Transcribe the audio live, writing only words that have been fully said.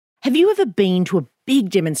Have you ever been to a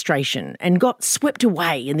big demonstration and got swept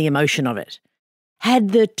away in the emotion of it? Had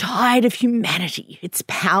the tide of humanity, its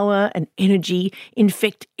power and energy,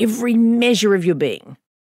 infect every measure of your being?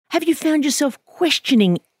 Have you found yourself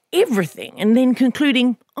questioning everything and then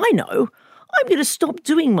concluding, I know, I'm going to stop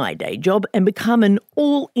doing my day job and become an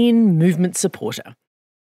all-in movement supporter?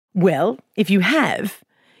 Well, if you have,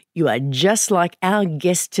 you are just like our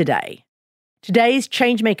guest today. Today's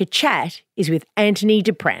ChangeMaker chat is with Antony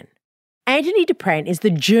Dapiran. Antony Dapiran is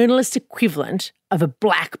the journalist equivalent of a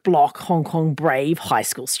black bloc Hong Kong brave high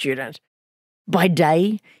school student. By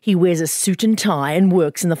day, he wears a suit and tie and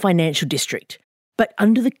works in the financial district. But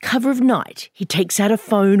under the cover of night, he takes out a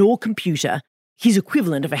phone or computer, his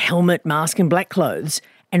equivalent of a helmet, mask and black clothes,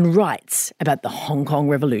 and writes about the Hong Kong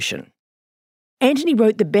Revolution. Antony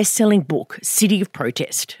wrote the best-selling book, City of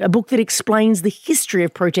Protest, a book that explains the history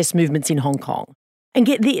of protest movements in Hong Kong. And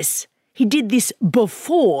get this, he did this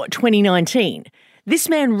before 2019. This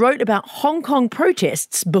man wrote about Hong Kong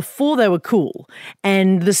protests before they were cool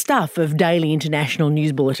and the stuff of daily international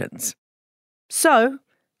news bulletins. So,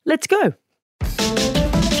 let's go.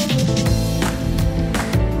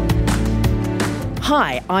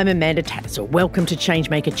 Hi, I'm Amanda Tattersall. Welcome to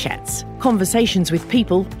ChangeMaker Chats, conversations with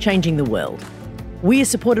people changing the world. We are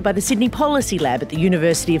supported by the Sydney Policy Lab at the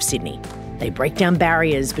University of Sydney. They break down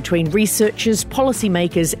barriers between researchers,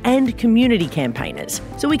 policymakers and community campaigners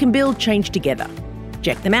so we can build change together.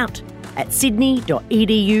 Check them out at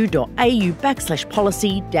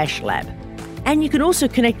sydney.edu.au/policy-lab. And you can also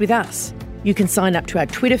connect with us. You can sign up to our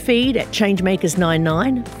Twitter feed at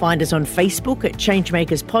ChangeMakers99, find us on Facebook at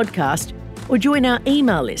ChangeMakers Podcast, or join our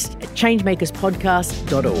email list at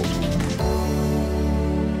changemakerspodcast.org.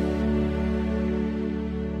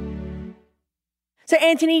 So,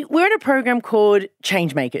 Antony, we're in a program called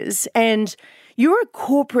ChangeMakers, and you're a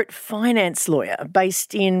corporate finance lawyer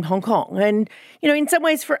based in Hong Kong. And, in some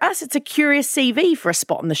ways for us, it's a curious CV for a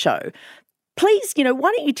spot on the show. Please, why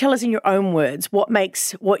don't you tell us in your own words what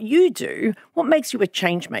makes you a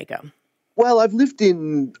change maker? Well, I've lived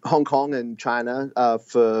in Hong Kong and China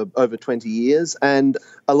for over 20 years, and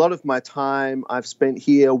a lot of my time I've spent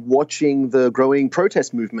here watching the growing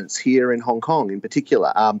protest movements here in Hong Kong in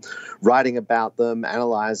particular, writing about them,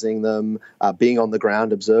 analysing them, being on the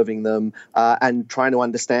ground, observing them, and trying to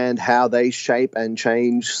understand how they shape and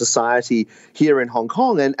change society here in Hong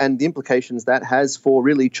Kong and the implications that has for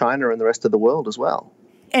really China and the rest of the world as well.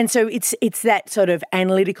 And so it's that sort of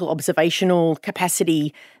analytical, observational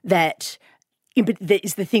capacity that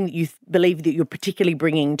is the thing that you believe that you're particularly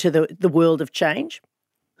bringing to the world of change?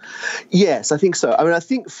 Yes, I think so. I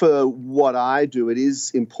think for what I do, it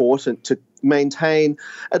is important to maintain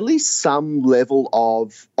at least some level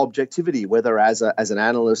of objectivity, whether as an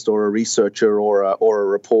analyst or a researcher or a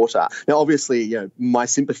reporter. Now, obviously, where my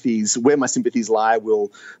sympathies lie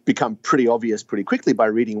will become pretty obvious pretty quickly by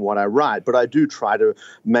reading what I write. But I do try to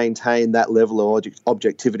maintain that level of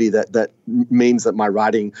objectivity that means that my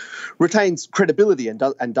writing retains credibility and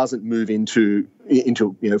doesn't move into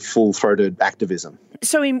full-throated activism.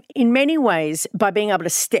 So in many ways, by being able to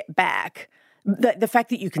step back, the fact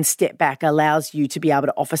that you can step back allows you to be able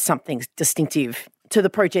to offer something distinctive to the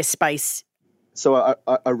protest space. So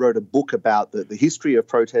I wrote a book about the history of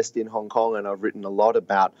protest in Hong Kong, and I've written a lot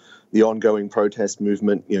about the ongoing protest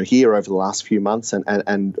movement, here over the last few months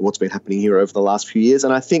and what's been happening here over the last few years.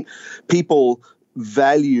 And I think people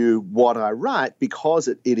value what I write because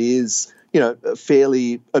it is,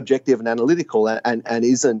 fairly objective and analytical and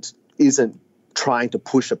isn't trying to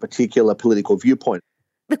push a particular political viewpoint.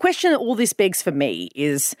 The question that all this begs for me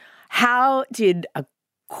is, how did a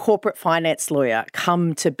corporate finance lawyer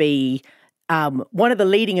come to be one of the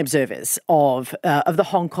leading observers of the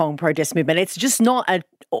Hong Kong protest movement? It's just not a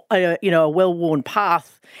well-worn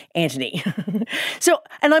path, Antony.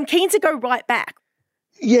 And I'm keen to go right back.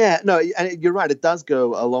 Yeah, no, and you're right. It does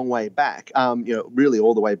go a long way back, really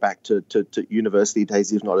all the way back to university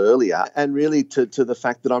days, if not earlier, and really to the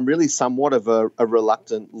fact that I'm really somewhat of a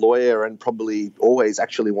reluctant lawyer and probably always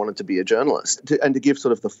actually wanted to be a journalist. And to give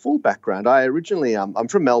sort of the full background, I originally, I'm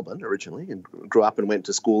from Melbourne originally and grew up and went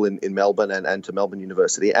to school in Melbourne and to Melbourne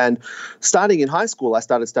University. And starting in high school, I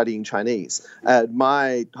started studying Chinese.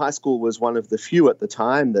 My high school was one of the few at the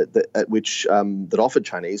time that offered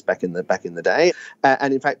Chinese back in the day.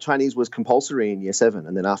 And in fact, Chinese was compulsory in Year 7.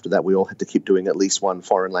 And then after that, we all had to keep doing at least one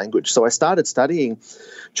foreign language. So I started studying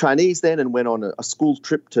Chinese then and went on a school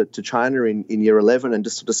trip to China in Year 11 and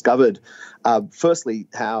just discovered, firstly,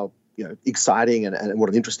 how exciting and what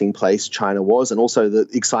an interesting place China was, and also the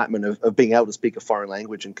excitement of being able to speak a foreign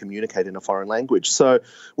language and communicate in a foreign language. So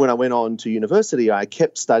when I went on to university, I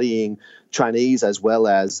kept studying Chinese as well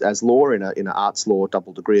as law in an arts law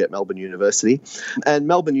double degree at Melbourne University. And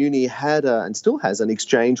Melbourne Uni had and still has an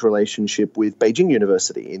exchange relationship with Beijing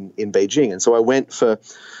University in Beijing. And so I went for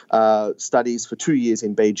studies for 2 years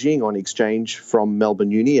in Beijing on exchange from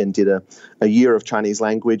Melbourne Uni, and did a year of Chinese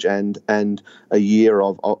language and a year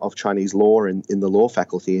of Chinese law in the law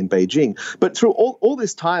faculty in Beijing. But through all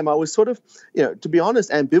this time, I was sort of, to be honest,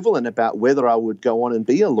 ambivalent about whether I would go on and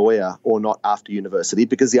be a lawyer or not after university,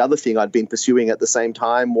 because the other thing I'd been pursuing at the same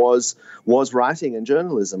time was writing and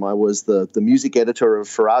journalism. I was the music editor of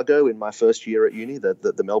Farrago in my first year at uni,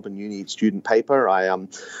 the Melbourne Uni student paper. I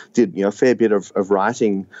did a fair bit of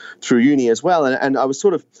writing through uni as well, and I was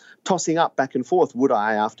sort of tossing up back and forth. Would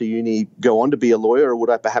I, after uni, go on to be a lawyer, or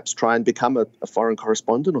would I perhaps try and become a foreign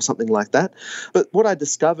correspondent or something like that? But what I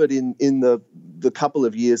discovered in the couple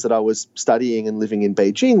of years that I was studying and living in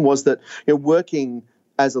Beijing was that working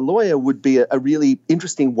as a lawyer would be a really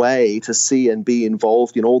interesting way to see and be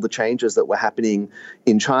involved in all the changes that were happening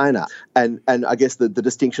in China. And I guess the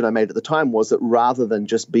distinction I made at the time was that rather than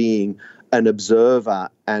just being an observer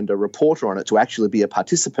and a reporter on it, to actually be a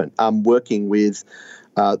participant, working with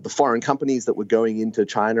the foreign companies that were going into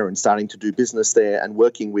China and starting to do business there, and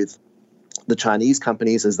working with the Chinese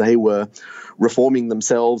companies as they were reforming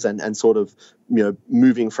themselves and sort of,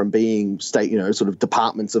 moving from being state, sort of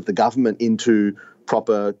departments of the government into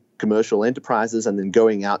proper commercial enterprises, and then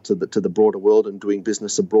going out to the broader world and doing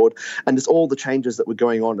business abroad. And it's all the changes that were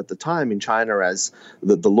going on at the time in China as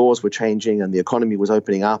the laws were changing and the economy was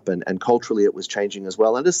opening up, and culturally it was changing as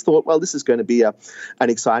well. And I just thought, well, this is going to be an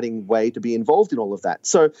exciting way to be involved in all of that.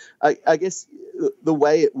 So I guess the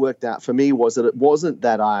way it worked out for me was that it wasn't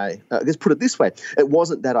that let's put it this way, it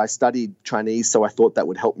wasn't that I studied Chinese so I thought that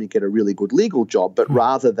would help me get a really good legal job, but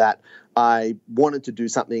rather that I wanted to do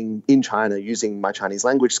something in China using my Chinese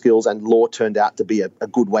language skills, and law turned out to be a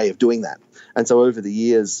good way of doing that. And so over the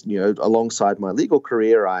years, alongside my legal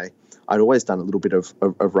career, I'd always done a little bit of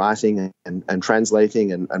writing and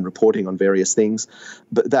translating and reporting on various things.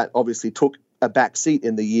 But that obviously took a back seat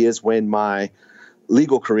in the years when my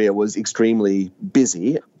legal career was extremely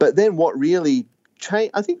busy. But then what really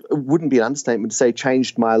I think it wouldn't be an understatement to say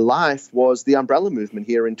changed my life was the umbrella movement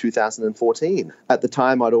here in 2014. At the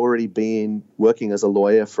time, I'd already been working as a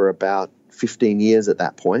lawyer for about 15 years at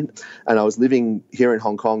that point, and I was living here in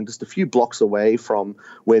Hong Kong, just a few blocks away from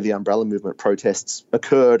where the umbrella movement protests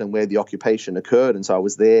occurred and where the occupation occurred. And so I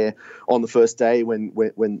was there on the first day when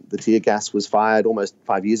the tear gas was fired, almost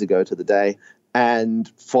 5 years ago to the day, and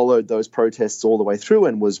followed those protests all the way through,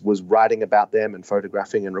 and was writing about them and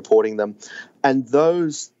photographing and reporting them. And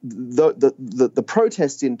the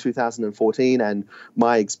protests in 2014 and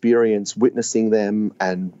my experience witnessing them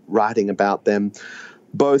and writing about them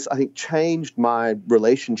both, I think, changed my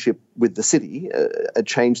relationship with the city, it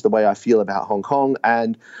changed the way I feel about Hong Kong,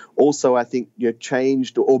 and also I think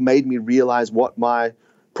changed or made me realize what my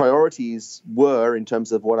priorities were in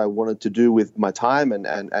terms of what I wanted to do with my time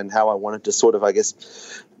and how I wanted to sort of, I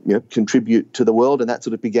guess, contribute to the world. And that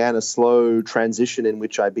sort of began a slow transition in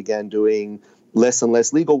which I began doing less and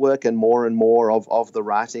less legal work and more of the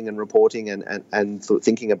writing and reporting and sort of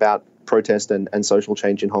thinking about protest and social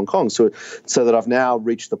change in Hong Kong. So that I've now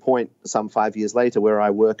reached the point some 5 years later where I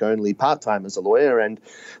work only part-time as a lawyer, and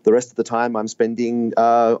the rest of the time I'm spending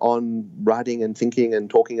on writing and thinking and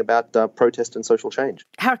talking about protest and social change.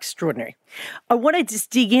 How extraordinary. I want to just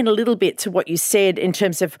dig in a little bit to what you said in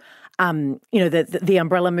terms of the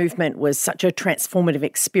umbrella movement was such a transformative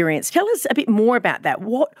experience. Tell us a bit more about that.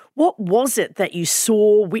 What was it that you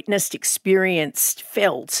saw, witnessed, experienced,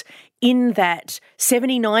 felt in that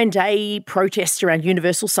 79-day protest around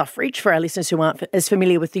universal suffrage, for our listeners who aren't as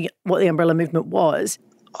familiar with what the umbrella movement was?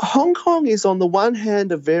 Hong Kong is, on the one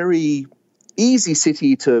hand, a very easy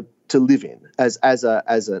city to live in as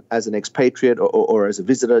an expatriate or as a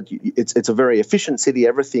visitor. It's a very efficient city.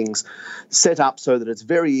 Everything's set up so that it's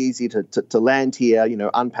very easy to land here,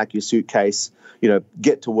 unpack your suitcase,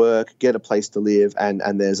 get to work, get a place to live,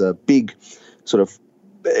 and there's a big sort of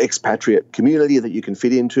expatriate community that you can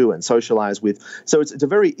fit into and socialize with. So it's a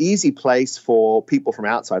very easy place for people from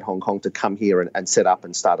outside Hong Kong to come here and set up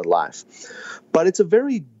and start a life. But it's a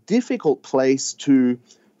very difficult place to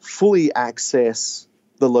fully access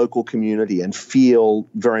the local community and feel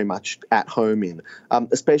very much at home in,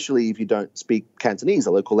 especially if you don't speak Cantonese,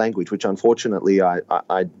 a local language, which unfortunately I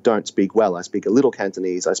don't speak well. I speak a little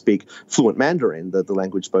Cantonese. I speak fluent Mandarin, the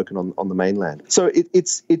language spoken on the mainland. So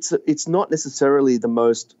it's not necessarily the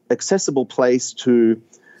most accessible place to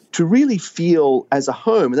to really feel as a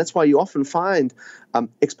home. And that's why you often find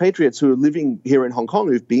expatriates who are living here in Hong Kong,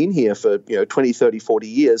 who've been here for 20, 30, 40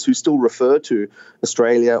 years, who still refer to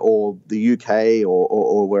Australia or the UK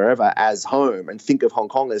or wherever as home, and think of Hong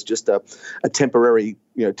Kong as just a temporary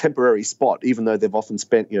spot, even though they've often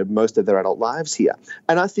spent most of their adult lives here.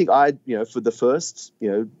 And I think for the first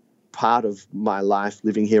part of my life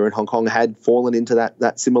living here in Hong Kong, had fallen into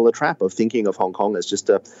that similar trap of thinking of Hong Kong as just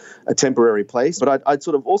a temporary place. But I'd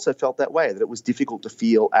sort of also felt that way, that it was difficult to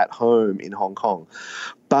feel at home in Hong Kong.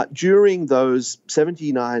 But during those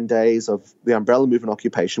 79 days of the umbrella movement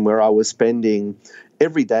occupation, where I was spending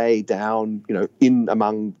every day down, in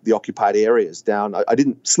among the occupied areas, I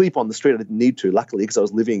didn't sleep on the street. I didn't need to, luckily, because I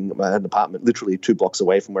was living in an apartment literally 2 blocks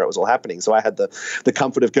away from where it was all happening. So I had the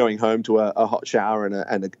comfort of going home to a hot shower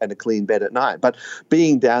and a clean bed at night. But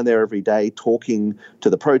being down there every day, talking to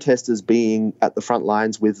the protesters, being at the front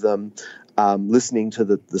lines with them, listening to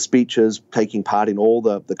the speeches, taking part in all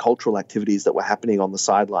the cultural activities that were happening on the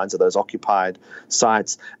sidelines of those occupied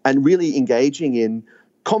sites, and really engaging in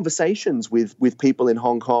conversations with people in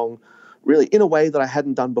Hong Kong, really in a way that I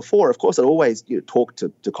hadn't done before. Of course, I'd always talked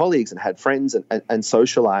to colleagues and had friends and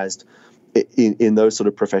socialized in those sort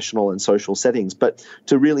of professional and social settings. But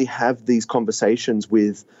to really have these conversations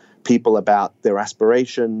with people about their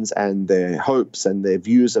aspirations and their hopes and their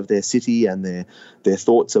views of their city and their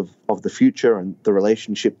thoughts of the future and the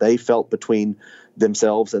relationship they felt between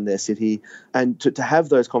themselves and their city, and to have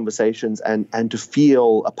those conversations and to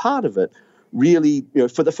feel a part of it, really,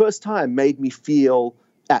 for the first time, made me feel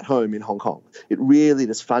at home in Hong Kong. It really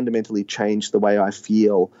just fundamentally changed the way I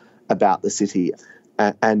feel about the city,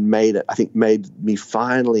 and made me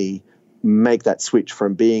finally make that switch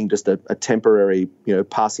from being just a temporary,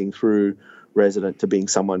 passing through resident to being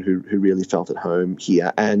someone who really felt at home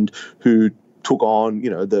here, and who took on,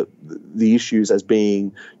 the issues as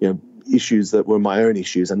being, issues that were my own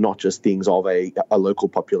issues, and not just things of a local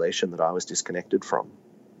population that I was disconnected from.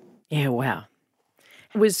 Yeah, wow.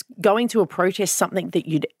 Was going to a protest something that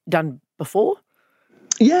you'd done before?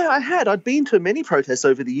 Yeah, I had. I'd been to many protests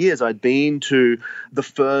over the years. I'd been to the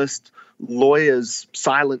first Lawyers'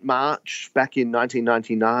 Silent March back in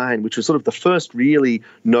 1999, which was sort of the first really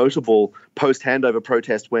notable post-handover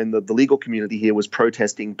protest when the legal community here was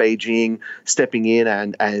protesting Beijing stepping in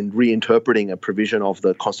and reinterpreting a provision of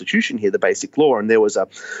the Constitution here, the Basic Law. And there was a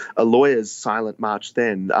Lawyers' Silent March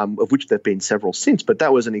then, of which there have been several since, but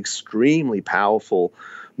that was an extremely powerful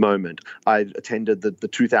moment. I attended the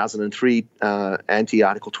 2003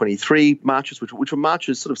 anti-Article 23 marches, which were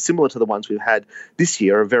marches sort of similar to the ones we've had this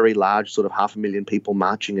year, a very large sort of 500,000 people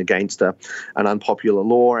marching against an unpopular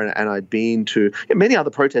law. And I'd been to many other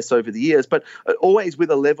protests over the years, but always with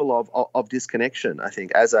a level of disconnection, I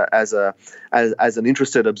think, as an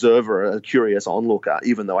interested observer, a curious onlooker,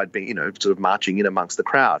 even though I'd been, sort of marching in amongst the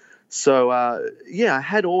crowd. So, I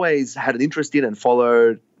had always had an interest in and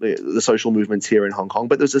followed the social movements here in Hong Kong,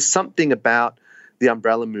 but there's just something about the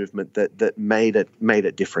umbrella movement that made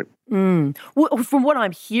it different. Well, from what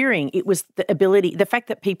I'm hearing, it was the fact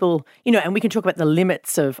that people, and we can talk about the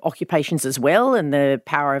limits of occupations as well, and the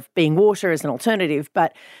power of being water as an alternative,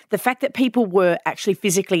 but the fact that people were actually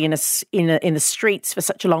physically in the streets for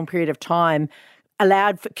such a long period of time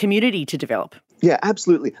allowed for community to develop. Yeah,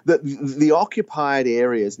 absolutely. The occupied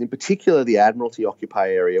areas, and in particular the Admiralty occupied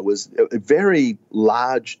area, was a very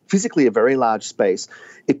large, physically a very large space.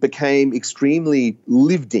 It became extremely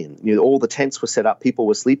lived in. All the tents were set up. People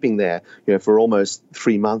were sleeping there, for almost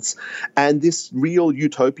 3 months. And this real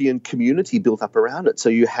utopian community built up around it. So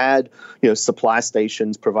you had, supply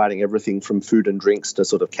stations providing everything from food and drinks to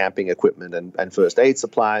sort of camping equipment and first aid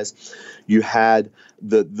supplies. You had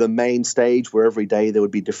the main stage where every day there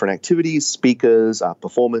would be different activities, speakers,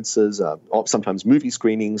 performances, sometimes movie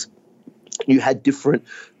screenings. You had different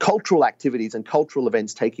cultural activities and cultural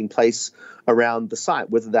events taking place around the site,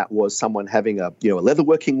 whether that was someone having a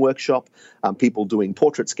leatherworking workshop, people doing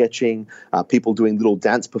portrait sketching, people doing little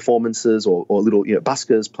dance performances or little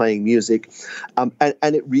buskers playing music, and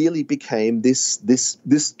it really became this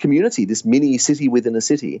community, this mini city within a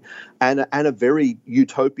city, and a very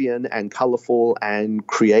utopian and colourful and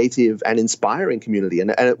creative and inspiring community. And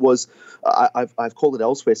it was, I've called it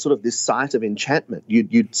elsewhere, sort of this site of enchantment.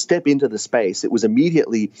 You'd step into the space. It was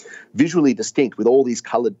immediately visually distinct with all these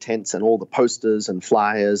coloured tents and all the posters and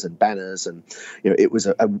flyers and banners, and it was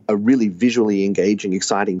a really visually engaging,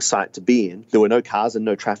 exciting site to be in. There were no cars and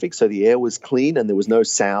no traffic, so the air was clean and there was no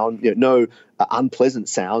sound, no unpleasant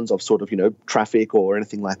sounds of sort of traffic or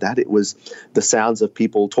anything like that. It was the sounds of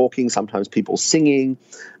people talking, sometimes people singing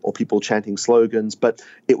or people chanting slogans, but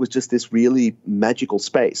it was just this really magical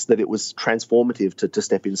space that it was transformative to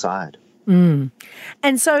step inside. Mm.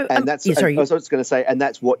 And so, I was just going to say, and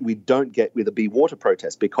that's what we don't get with a Be Water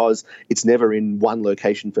protest, because it's never in one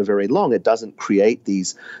location for very long. It doesn't create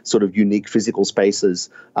these sort of unique physical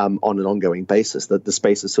spaces on an ongoing basis. That the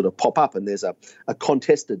spaces sort of pop up, and there's a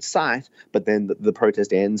contested site, but then the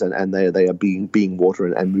protest ends, and they are being water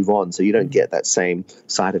and move on. So you don't get that same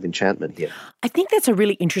side of enchantment here. I think that's a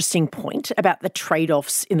really interesting point about the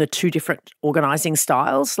trade-offs in the two different organising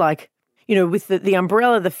styles. Like, with the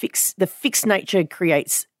umbrella, the fixed nature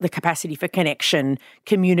creates the capacity for connection,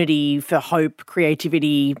 community, for hope,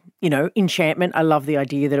 creativity, enchantment. I love the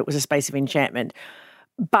idea that it was a space of enchantment.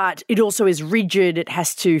 But it also is rigid. It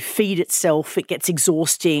has to feed itself. It gets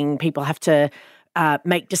exhausting. People have to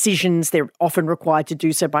make decisions. They're often required to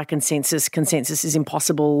do so by consensus. Consensus is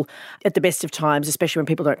impossible at the best of times, especially when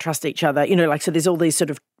people don't trust each other. So there's all these sort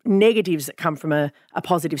of negatives that come from a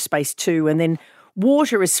positive space too. And then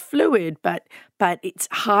water is fluid, but it's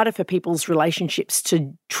harder for people's relationships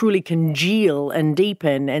to truly congeal and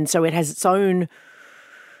deepen, and so it has its own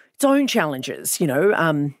challenges.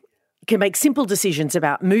 It can make simple decisions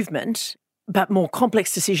about movement, but more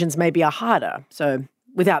complex decisions maybe are harder. So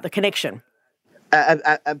without the connection.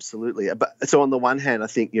 Absolutely. But so on the one hand, I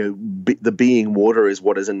think the being water is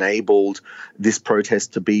what has enabled this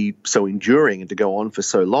protest to be so enduring and to go on for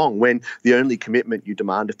so long, when the only commitment you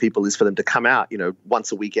demand of people is for them to come out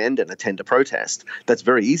once a weekend and attend a protest. That's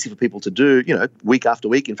very easy for people to do week after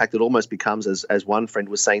week. In fact, it almost becomes, as one friend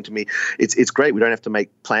was saying to me, it's great, we don't have to make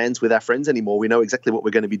plans with our friends anymore. We know exactly what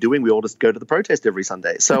we're going to be doing. We all just go to the protest every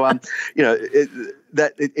Sunday. So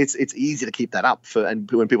it's easy to keep that up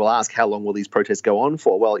and when people ask how long will these protests go on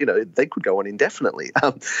for, well, they could go on indefinitely.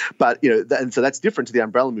 And so that's different to the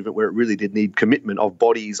umbrella movement, where it really did need commitment of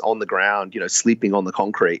bodies on the ground, sleeping on the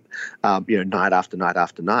concrete, night after night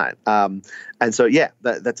after night. And so,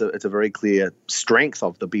 it's a very clear strength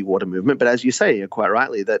of the Be Water movement. But as you say, quite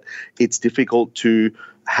rightly, that it's difficult to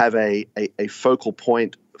have a focal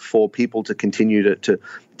point for people to continue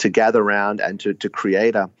to gather around and to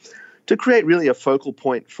create really a focal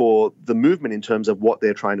point for the movement in terms of what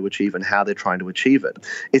they're trying to achieve and how they're trying to achieve it.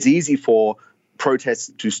 It's easy for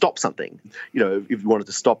protests to stop something. If you wanted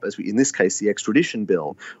to stop, in this case, the extradition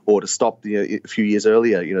bill, or to stop a few years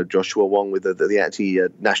earlier, Joshua Wong with the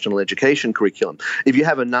anti-national education curriculum. If you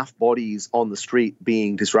have enough bodies on the street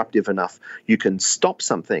being disruptive enough, you can stop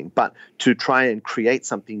something. But to try and create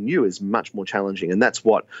something new is much more challenging. And that's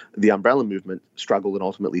what the umbrella movement struggled and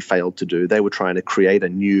ultimately failed to do. They were trying to create a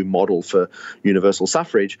new model for universal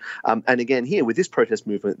suffrage. And again, here with this protest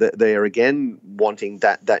movement, they are again wanting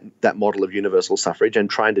that model of universal suffrage, and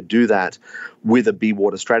trying to do that with a Be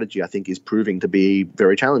Water strategy, I think, is proving to be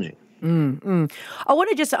very challenging. I want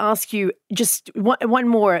to just ask you just one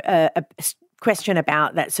more question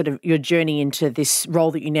about that sort of your journey into this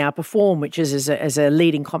role that you now perform, which is as a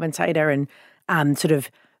leading commentator and sort of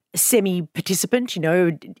semi-participant,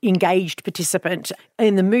 engaged participant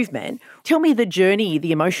in the movement. Tell me the journey,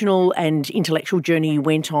 the emotional and intellectual journey you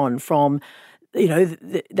went on from,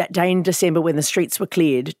 that day in December when the streets were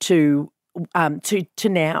cleared to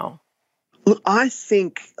now. Look, I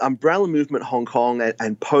think Umbrella Movement Hong Kong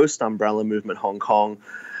and post-Umbrella Movement Hong Kong,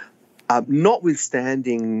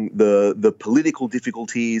 notwithstanding the political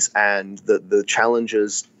difficulties and the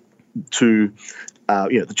challenges to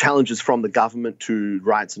the challenges from the government to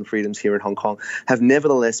rights and freedoms here in Hong Kong, have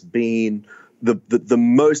nevertheless been the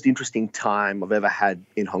most interesting time I've ever had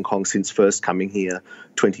in Hong Kong since first coming here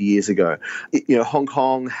 20 years ago. Hong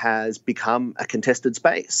Kong has become a contested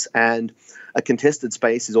space, and a contested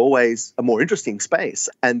space is always a more interesting space.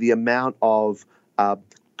 And the amount of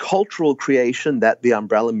cultural creation that the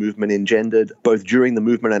umbrella movement engendered, both during the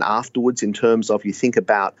movement and afterwards, in terms of, you think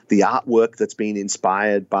about the artwork that's been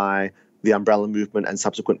inspired by the umbrella movement and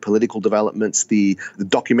subsequent political developments, the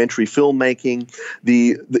documentary filmmaking,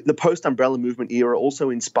 the post-umbrella movement era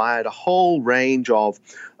also inspired a whole range of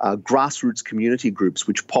grassroots community groups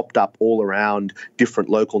which popped up all around different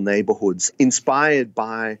local neighborhoods, inspired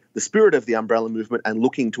by the spirit of the umbrella movement and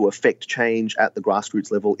looking to affect change at the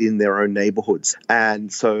grassroots level in their own neighborhoods.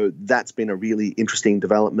 And so that's been a really interesting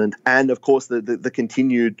development. And of course, the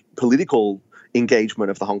continued political engagement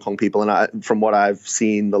of the Hong Kong people. And from what I've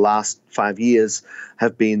seen, the last 5 years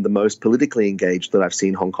have been the most politically engaged that I've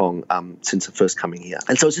seen Hong Kong since first coming here.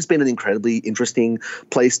 And so it's just been an incredibly interesting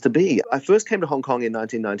place to be. I first came to Hong Kong in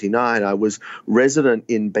 1999. I was resident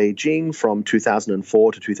in Beijing from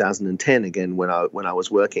 2004 to 2010, again, when I was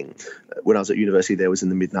working. When I was at university, there was in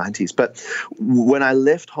the mid-90s. But when I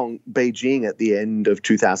left Beijing at the end of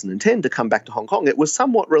 2010 to come back to Hong Kong, it was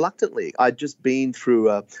somewhat reluctantly. I'd just been through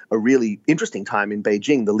a really interesting time in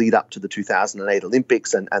Beijing. The lead up to the 2008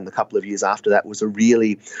 Olympics and the couple of years after that was a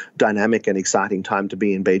really dynamic and exciting time to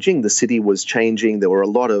be in Beijing. The city was changing. There were a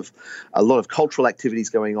lot of cultural activities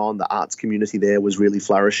going on. The arts community there was really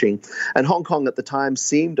flourishing. And Hong Kong at the time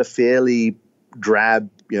seemed a fairly drab,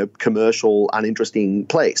 commercial, uninteresting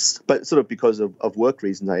place. But sort of because of work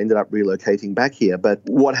reasons, I ended up relocating back here. But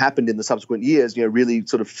what happened in the subsequent years, really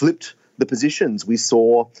sort of flipped the positions. We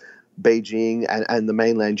saw Beijing and the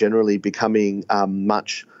mainland generally becoming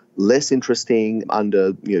much less interesting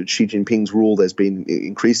under Xi Jinping's rule. There's been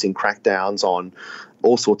increasing crackdowns on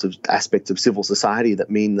all sorts of aspects of civil society that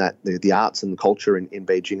mean that the arts and the culture in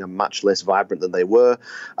Beijing are much less vibrant than they were.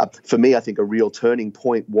 For me, I think a real turning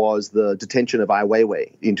point was the detention of Ai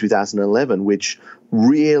Weiwei in 2011, which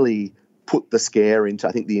really put the scare into,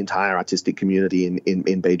 I think, the entire artistic community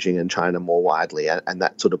in Beijing and China more widely. And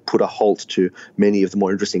that sort of put a halt to many of the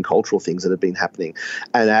more interesting cultural things that have been happening.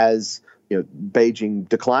 And as Beijing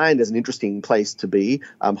declined as an interesting place to be,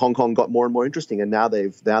 Hong Kong got more and more interesting, and now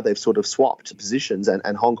they've sort of swapped positions,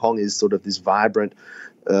 and Hong Kong is sort of this vibrant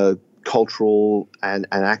cultural and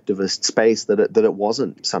activist space that it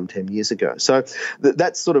wasn't some 10 years ago. So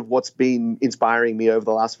that's sort of what's been inspiring me over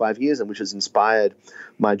the last 5 years, and which has inspired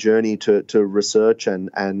my journey to research and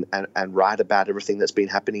write about everything that's been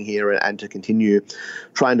happening here, and to continue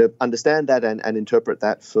trying to understand that and interpret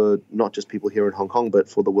that for not just people here in Hong Kong, but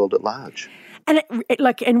for the world at large. And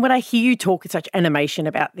and when I hear you talk with such animation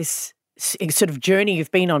about this sort of journey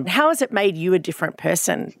you've been on, how has it made you a different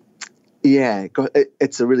person? Yeah,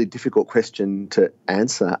 it's a really difficult question to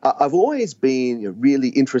answer. I've always been really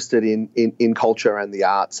interested in culture and the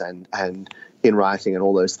arts and in writing and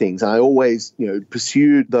all those things. And I always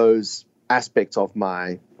pursued those aspects of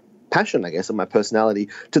my passion, I guess, of my personality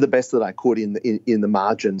to the best that I could in the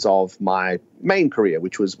margins of my main career,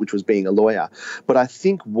 which was being a lawyer. But I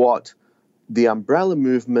think what the umbrella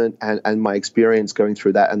movement and my experience going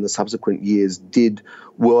through that and the subsequent years did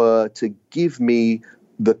were to give me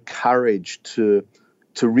the courage to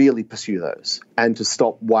really pursue those and to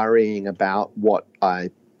stop worrying about what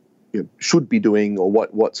I should be doing or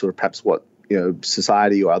what sort of perhaps what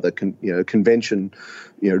society or other convention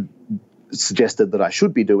suggested that I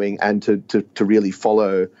should be doing, and to really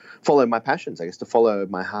follow my passions, I guess, to follow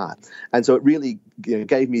my heart. And so it really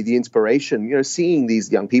gave me the inspiration, seeing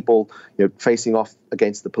these young people facing off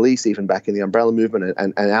against the police, even back in the umbrella movement,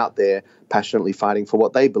 and out there passionately fighting for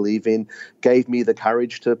what they believe in, gave me the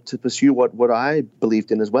courage to pursue what I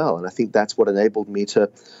believed in as well. And I think that's what enabled me to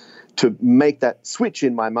make that switch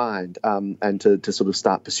in my mind, and to sort of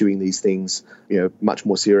start pursuing these things, much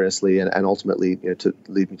more seriously, and ultimately, to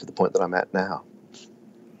lead me to the point that I'm at now.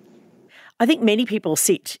 I think many people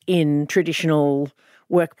sit in traditional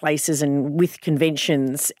workplaces and with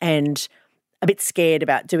conventions and a bit scared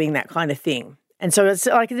about doing that kind of thing. And so it's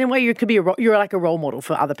like, in a way, you're like a role model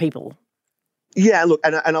for other people. Yeah, look,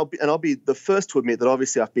 and I'll be the first to admit that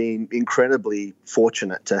obviously I've been incredibly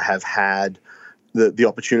fortunate to have had the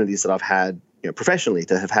opportunities that I've had, professionally,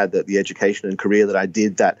 to have had the education and career that I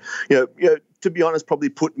did, that, to be honest, probably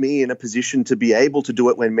put me in a position to be able to do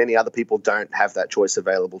it when many other people don't have that choice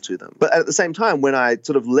available to them. But at the same time, when I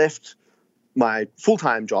sort of left my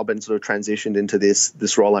full-time job and sort of transitioned into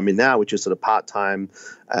this role I'm in now, which is sort of part-time,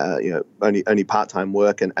 only part-time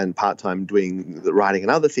work and part-time doing the writing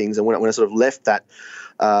and other things, and when I sort of left that,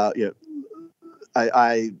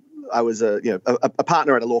 I was a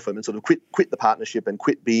partner at a law firm and sort of quit the partnership and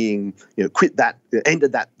quit being,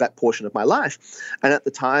 ended that portion of my life. And at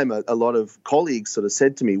the time, a lot of colleagues sort of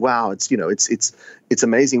said to me, "Wow, it's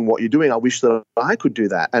amazing what you're doing. I wish that I could do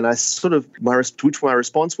that." And I sort of, my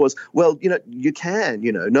response was, "Well, you can.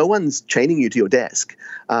 No one's chaining you to your desk.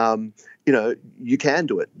 You can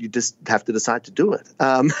do it. You just have to decide to do it."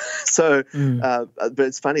 But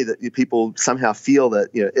it's funny that people somehow feel that,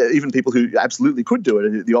 even people who absolutely could do it,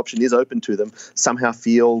 and the option is open to them, somehow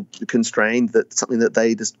feel constrained that it's something that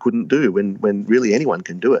they just couldn't do when really anyone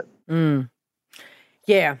can do it. Mm.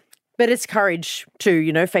 Yeah. But it's courage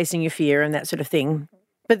too, facing your fear and that sort of thing.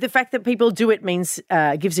 But the fact that people do it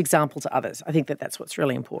gives example to others. I think that's what's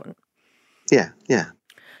really important. Yeah, yeah.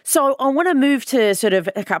 So I want to move to sort of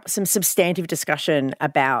some substantive discussion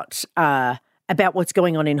about about what's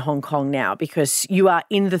going on in Hong Kong now, because you are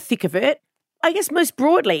in the thick of it. I guess most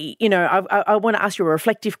broadly, I want to ask you a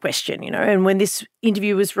reflective question, and when this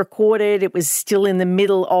interview was recorded, it was still in the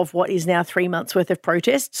middle of what is now 3 months worth of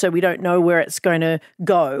protest, so we don't know where it's going to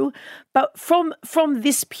go. But from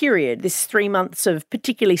this period, this 3 months of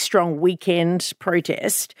particularly strong weekend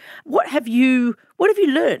protest, what have you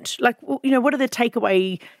learned? Like, what are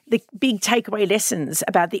the big takeaway lessons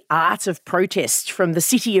about the art of protest from the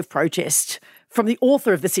city of protest, from the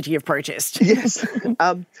author of the city of protest? Yes.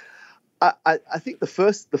 I think the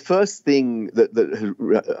first thing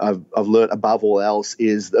that I've learned above all else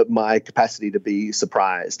is that my capacity to be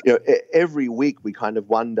surprised. Every week we kind of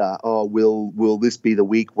wonder, will this be the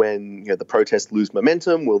week when the protests lose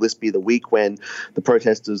momentum? Will this be the week when the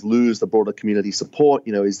protesters lose the broader community support?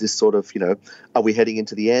 Is this sort of are we heading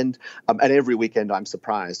into the end? And every weekend I'm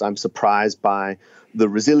surprised. I'm surprised by the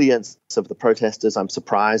resilience of the protesters. I'm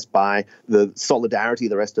surprised by the solidarity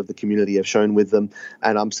the rest of the community have shown with them,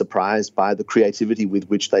 and I'm surprised by the creativity with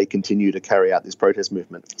which they continue to carry out this protest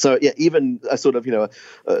movement. So yeah, even a sort of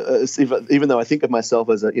even though I think of myself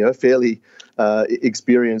as a fairly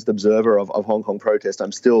experienced observer of Hong Kong protest,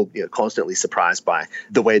 I'm still constantly surprised by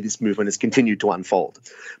the way this movement has continued to unfold.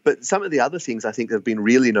 But some of the other things I think have been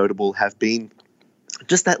really notable have been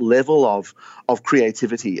just that level of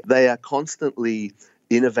creativity. They are constantly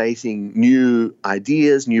innovating new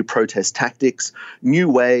ideas, new protest tactics, new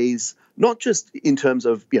ways, not just in terms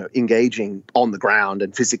of engaging on the ground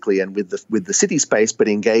and physically and with the city space, but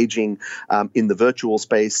engaging in the virtual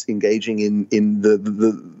space, engaging in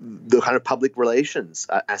the kind of public relations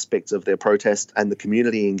aspects of their protest and the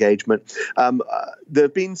community engagement. There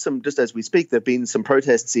have been some, just as we speak, there have been some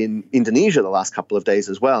protests in Indonesia the last couple of days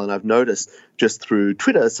as well. And I've noticed just through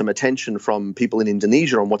Twitter some attention from people in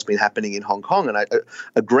Indonesia on what's been happening in Hong Kong. And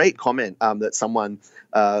a great comment that someone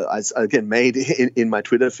made in my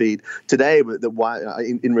Twitter feed today,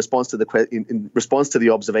 in response to the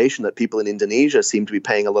observation that people in Indonesia seem to be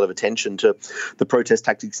paying a lot of attention to the protest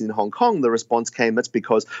tactics in Hong Kong. The response came, that's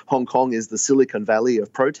because Hong Kong is the Silicon Valley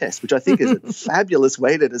of protest, which I think is a fabulous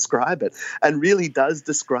way to describe it, and really does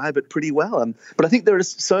describe it pretty well. But I think there are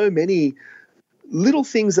so many little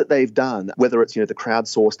things that they've done, whether it's the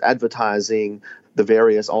crowdsourced advertising, the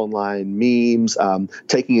various online memes,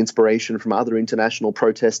 taking inspiration from other international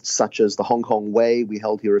protests such as the Hong Kong Way we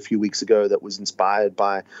held here a few weeks ago that was inspired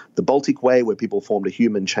by the Baltic Way, where people formed a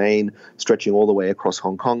human chain stretching all the way across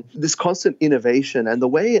Hong Kong. This constant innovation and the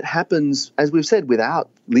way it happens, as we've said, without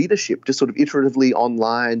leadership, just sort of iteratively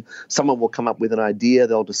online. Someone will come up with an idea,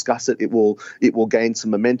 they'll discuss it, it will gain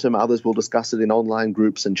some momentum, others will discuss it in online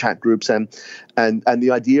groups and chat groups, and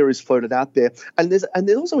the idea is floated out there. And there's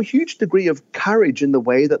also a huge degree of courage in the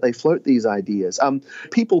way that they float these ideas.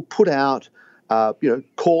 People put out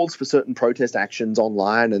calls for certain protest actions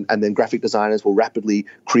online, and then graphic designers will rapidly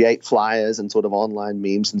create flyers and sort of online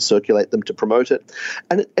memes and circulate them to promote it.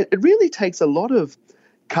 And it really takes a lot of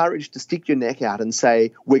courage to stick your neck out and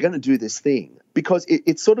say, we're going to do this thing. Because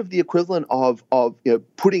it's sort of the equivalent of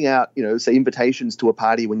putting out, say, invitations to a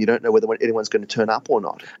party when you don't know whether anyone's going to turn up or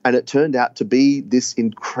not. And it turned out to be this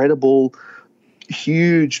incredible,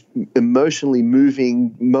 huge, emotionally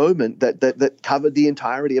moving moment that covered the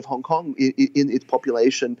entirety of Hong Kong in its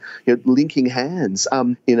population, linking hands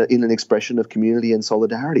in an expression of community and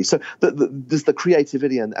solidarity. So there's the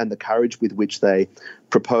creativity and the courage with which they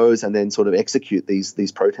propose and then sort of execute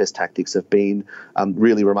these protest tactics have been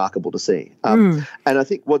really remarkable to see. And I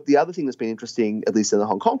think the other thing that's been interesting, at least in the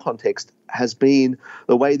Hong Kong context, has been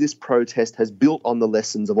the way this protest has built on the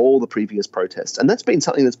lessons of all the previous protests. And that's been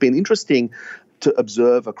something that's been interesting to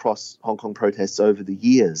observe across Hong Kong protests over the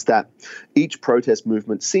years, that each protest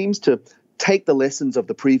movement seems to take the lessons of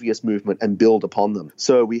the previous movement and build upon them.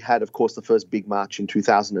 So we had, of course, the first big march in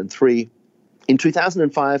 2003. In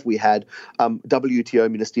 2005, we had WTO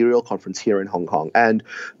ministerial conference here in Hong Kong, and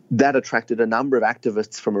that attracted a number of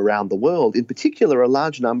activists from around the world, in particular a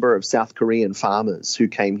large number of South Korean farmers who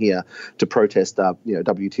came here to protest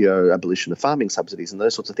WTO abolition of farming subsidies and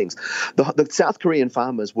those sorts of things. The South Korean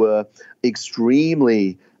farmers were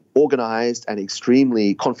extremely organized and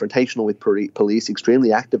extremely confrontational with police, extremely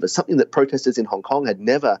activist, something that protesters in Hong Kong had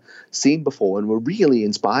never seen before and were really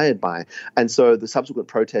inspired by. And so the subsequent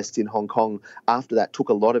protests in Hong Kong after that took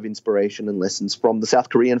a lot of inspiration and lessons from the South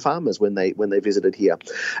Korean farmers when they visited here.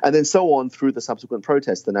 And then so on through the subsequent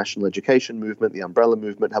protests, the national education movement, the umbrella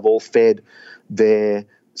movement have all fed their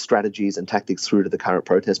strategies and tactics through to the current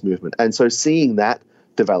protest movement. And so seeing that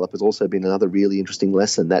develop has also been another really interesting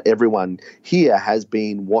lesson, that everyone here has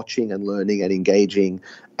been watching and learning and engaging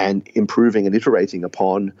and improving and iterating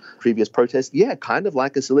upon previous protests. Yeah, kind of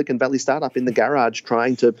like a Silicon Valley startup in the garage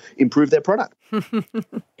trying to improve their product.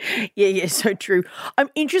 Yeah, so true. I'm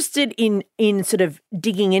interested in sort of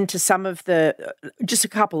digging into some of just a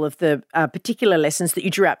couple of the particular lessons that you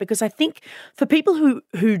drew out, because I think for people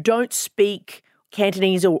who don't speak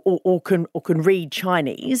Cantonese or can read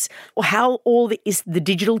Chinese, or how all the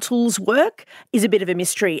digital tools work is a bit of a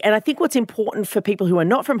mystery. And I think what's important for people who are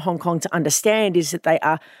not from Hong Kong to understand is that they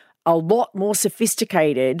are a lot more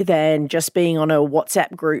sophisticated than just being on a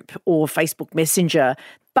WhatsApp group or Facebook Messenger.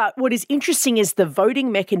 But what is interesting is the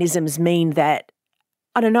voting mechanisms mean that,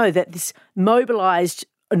 that this mobilised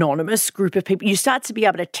anonymous group of people, you start to be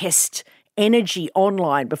able to test energy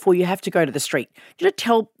online before you have to go to the street. Do you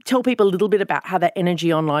tell people a little bit about how that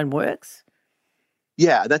energy online works?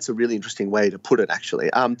 Yeah, that's a really interesting way to put it, actually.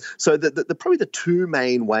 So probably the two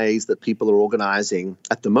main ways that people are organising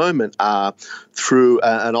at the moment are through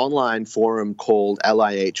an online forum called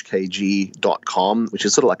lihkg.com, which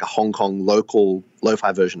is sort of like a Hong Kong local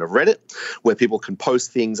lo-fi version of Reddit, where people can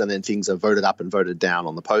post things and then things are voted up and voted down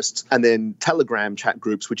on the posts. And then Telegram chat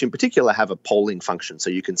groups, which in particular have a polling function.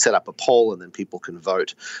 So you can set up a poll and then people can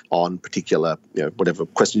vote on particular, whatever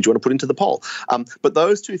questions you want to put into the poll. But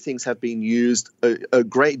those two things have been used a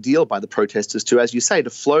great deal by the protesters to, as you say,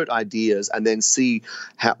 to float ideas and then see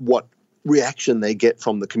what reaction they get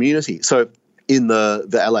from the community. So in the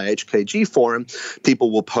LIHKG forum,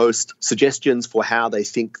 people will post suggestions for how they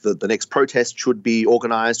think that the next protest should be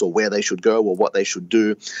organised, or where they should go, or what they should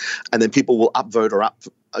do. And then people will upvote or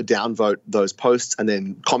downvote those posts and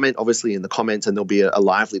then comment, obviously, in the comments, and there'll be a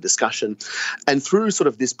lively discussion. And through sort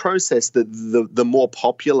of this process, the more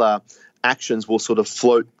popular actions will sort of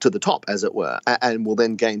float to the top, as it were, and will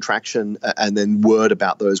then gain traction, and then word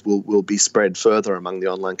about those will be spread further among the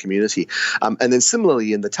online community. And then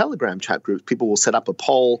similarly in the Telegram chat groups, people will set up a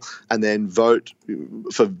poll and then vote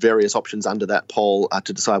for various options under that poll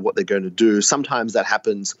to decide what they're going to do. Sometimes that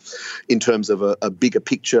happens in terms of a bigger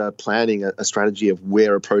picture, planning a strategy of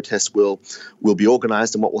where a protest will be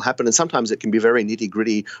organised and what will happen. And sometimes it can be very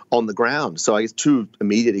nitty-gritty on the ground. So I guess two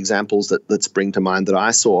immediate examples that spring to mind that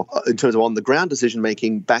I saw in terms of on-the-ground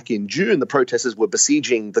decision-making. Back in June, the protesters were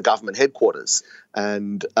besieging the government headquarters,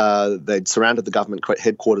 and they'd surrounded the government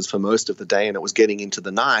headquarters for most of the day, and it was getting into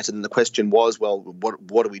the night. And the question was, well,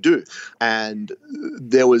 what do we do? And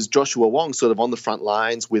there was Joshua Wong sort of on the front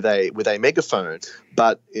lines with a megaphone,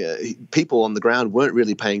 but people on the ground weren't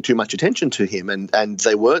really paying too much attention to him, and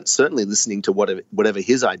they weren't certainly listening to whatever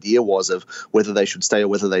his idea was of whether they should stay or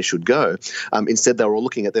whether they should go. Instead, they were all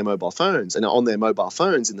looking at their mobile phones, and on their mobile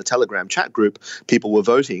phones in the Telegram chat group, people were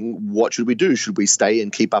voting, what should we do? Should we stay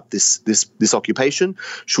and keep up this occupation?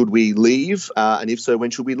 Should we leave? And if so, when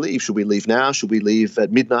should we leave? Should we leave now? Should we leave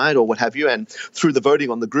at midnight or what have you? And through the voting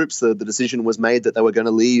on the groups, the decision was made that they were going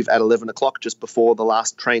to leave at 11 o'clock, just before the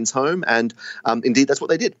last trains home. And indeed, that's what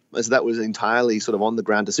they did. So that was entirely sort of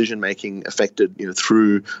on-the-ground decision-making affected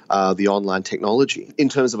through the online technology. In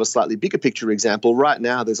terms of a slightly bigger picture example, right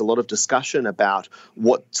now there's a lot of discussion about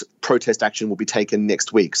what protest action will be taken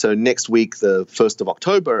next week. So next week, the 1st of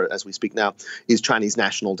October, as we speak now, is Chinese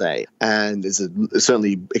National Day. And there's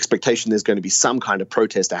certainly expectation there's going to be some kind of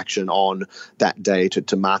protest action on that day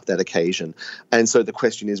to mark that occasion. And so the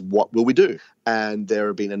question is, what will we do? And there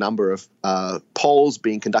have been a number of polls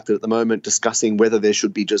being conducted at the moment discussing whether there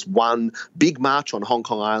should be just one big march on Hong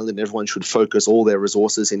Kong Island. Everyone should focus all their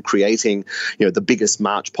resources in creating, the biggest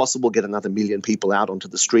march possible, get another million people out onto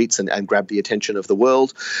the streets and grab the attention of the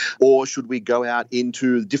world. Or should we go out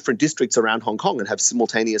into different districts around Hong Kong and have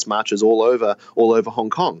simultaneous marches all over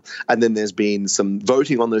Hong Kong? And then there's been some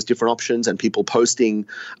voting on those different options and people posting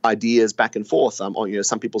ideas back and forth.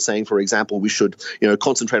 Some people saying, for example, we should,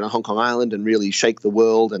 concentrate on Hong Kong Island and really shake the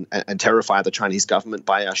world and terrify the Chinese government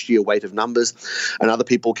by our sheer weight of numbers. And other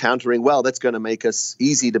people countering, well, that's going to make us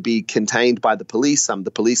easy to be contained by the police.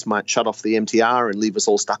 The police might shut off the MTR and leave us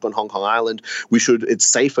all stuck on Hong Kong Island. It's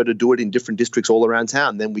safer to do it in different districts all around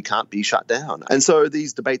town. Then we can't be shut down. And so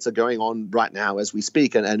these debates are going on right now as we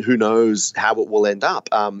speak. And who knows how it will end up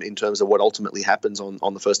in terms of what ultimately happens on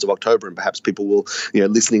the 1st of October. And perhaps people will,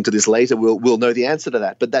 listening to this later, will know the answer to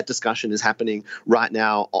that. But that discussion is happening right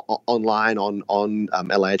now online on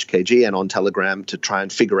LIHKG and on Telegram to try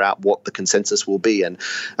and figure out what the consensus will be. And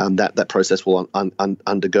that process will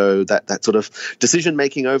undergo that sort of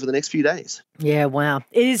decision-making over the next few days. Yeah, wow.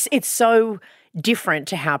 It's so different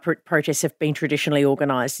to how protests have been traditionally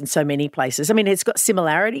organised in so many places. I mean, it's got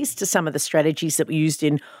similarities to some of the strategies that were used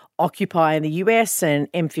in Occupy in the US and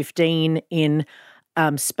M15 in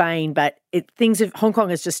Spain, but Hong Kong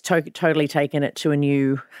has just totally taken it to a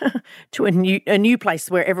new a new place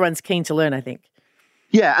where everyone's keen to learn, I think.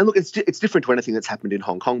 Yeah, and look, it's different to anything that's happened in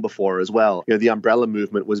Hong Kong before as well. The umbrella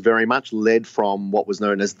movement was very much led from what was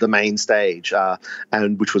known as the main stage,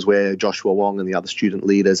 and which was where Joshua Wong and the other student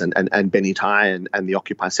leaders and Benny Tai and the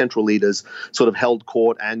Occupy Central leaders sort of held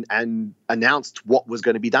court and announced what was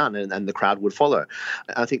going to be done, and the crowd would follow.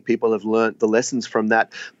 I think people have learnt the lessons from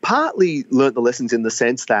that, partly learnt the lessons in the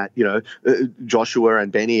sense that, Joshua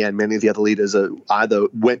and Benny and many of the other leaders either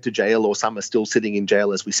went to jail or some are still sitting in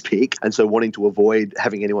jail as we speak, and so wanting to avoid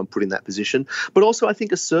having anyone put in that position. But also I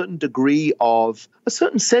think a certain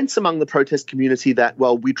sense among the protest community that,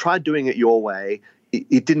 well, we tried doing it your way,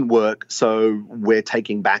 it didn't work, so we're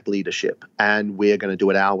taking back leadership and we're going to do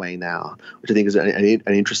it our way now, which I think is an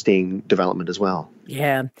interesting development as well.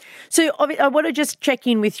 Yeah. So I want to just check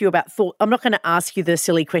in with you about thought. I'm not going to ask you the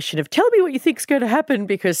silly question of tell me what you think is going to happen,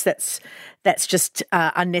 because that's just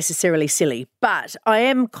unnecessarily silly. But I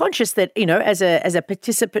am conscious that, as a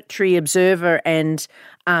participatory observer and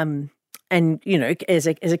as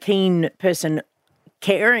a keen person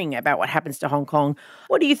caring about what happens to Hong Kong,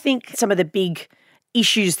 what do you think some of the big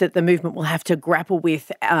issues that the movement will have to grapple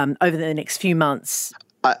with over the next few months?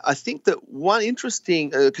 I think that one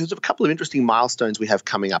interesting, because of a couple of interesting milestones we have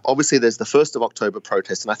coming up. Obviously, there's the 1st of October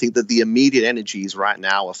protest, and I think that the immediate energies right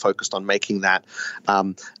now are focused on making that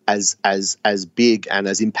as big and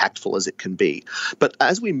as impactful as it can be. But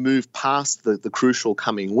as we move past the crucial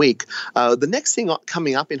coming week, the next thing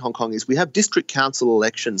coming up in Hong Kong is we have district council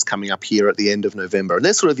elections coming up here at the end of November, and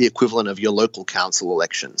they're sort of the equivalent of your local council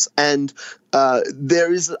elections. And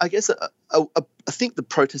there is, I guess, I think the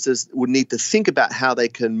protesters would need to think about how they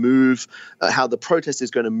can move, how the protest is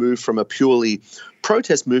going to move from a purely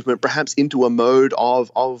protest movement perhaps into a mode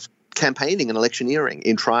of campaigning and electioneering,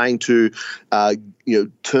 in trying to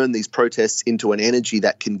turn these protests into an energy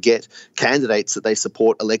that can get candidates that they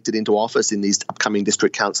support elected into office in these upcoming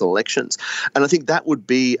district council elections. And I think that would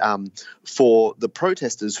be for the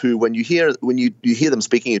protesters who, when you hear them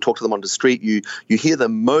speaking, you talk to them on the street, you hear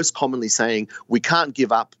them most commonly saying, we can't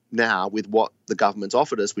give up now with what the government's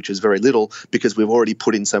offered us, which is very little, because we've already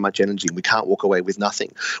put in so much energy. We can't walk away with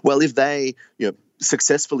nothing. Well, if they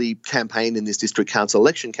successfully campaign in this district council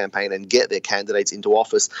election campaign and get their candidates into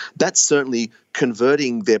office, that's certainly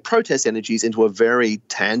converting their protest energies into a very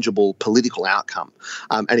tangible political outcome,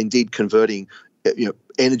 and indeed converting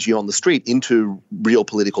energy on the street into real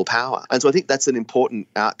political power. And so I think that's an important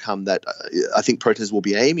outcome that I think protesters will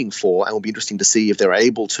be aiming for, and will be interesting to see if they're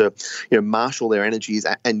able to marshal their energies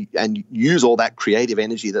and use all that creative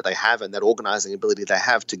energy that they have and that organising ability they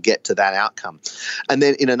have to get to that outcome. And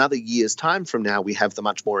then in another year's time from now, we have the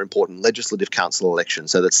much more important legislative council election.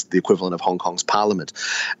 So that's the equivalent of Hong Kong's parliament.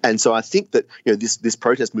 And so I think that this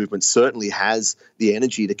protest movement certainly has the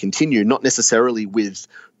energy to continue, not necessarily with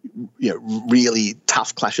really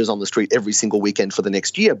tough clashes on the street every single weekend for the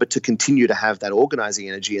next year, but to continue to have that organising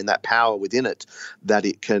energy and that power within it, that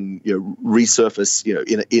it can resurface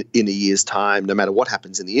in a year's time, no matter what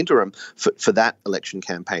happens in the interim, for that election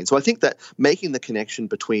campaign. So I think that making the connection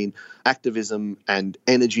between activism and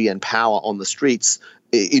energy and power on the streets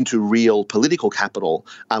into real political capital,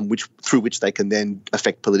 through which they can then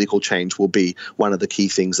affect political change, will be one of the key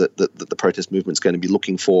things that the protest movement is going to be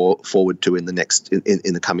looking forward to in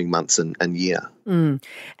the coming months and year. And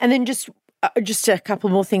then just a couple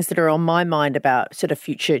more things that are on my mind about sort of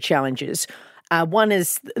future challenges. One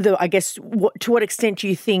is, to what extent do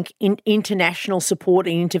you think international support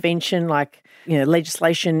and intervention, like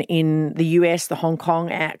legislation in the US, the Hong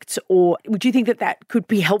Kong Act, or would you think that could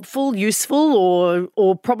be helpful, useful,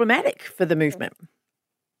 or problematic for the movement?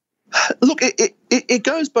 Look, it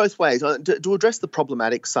goes both ways. To address the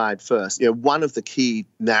problematic side first, one of the key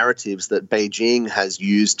narratives that Beijing has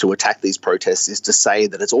used to attack these protests is to say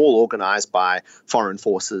that it's all organised by foreign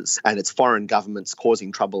forces and it's foreign governments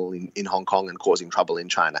causing trouble in Hong Kong and causing trouble in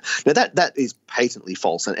China. Now, that is patently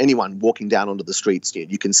false, and anyone walking down onto the streets,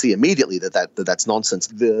 you can see immediately that's nonsense.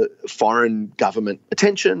 The foreign government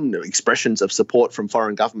attention, expressions of support from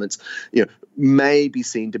foreign governments, may be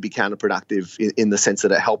seen to be counterproductive in the sense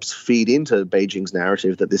that it helps feed into Beijing's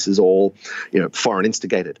narrative that this is all, foreign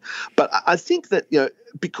instigated. But I think that,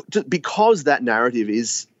 because that narrative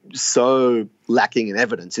is so lacking in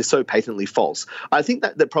evidence, is so patently false, I think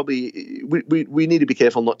that probably we need to be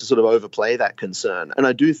careful not to sort of overplay that concern. And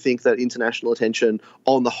I do think that international attention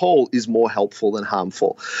on the whole is more helpful than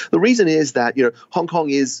harmful. The reason is that, Hong Kong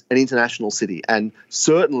is an international city, and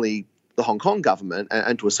certainly the Hong Kong government,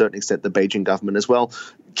 and to a certain extent the Beijing government as well,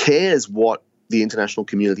 cares what the international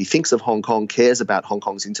community thinks of Hong Kong, cares about Hong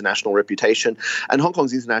Kong's international reputation. And Hong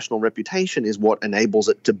Kong's international reputation is what enables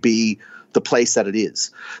it to be the place that it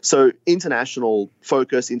is. So international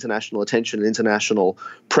focus, international attention, and international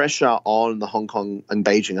pressure on the Hong Kong and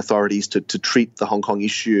Beijing authorities to treat the Hong Kong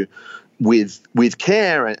issue with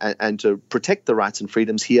care and to protect the rights and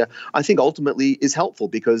freedoms here, I think ultimately is helpful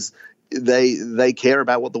because they care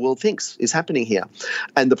about what the world thinks is happening here.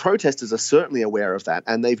 And the protesters are certainly aware of that,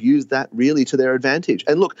 and they've used that really to their advantage.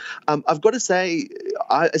 And look, I've got to say,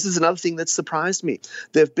 this is another thing that surprised me.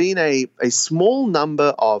 There have been a small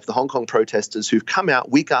number of the Hong Kong protesters who've come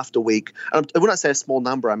out week after week. And when I say a small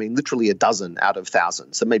number, I mean literally a dozen out of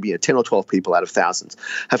thousands. So maybe 10 or 12 people out of thousands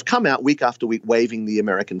have come out week after week waving the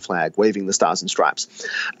American flag, waving the Stars and Stripes.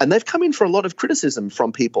 And they've come in for a lot of criticism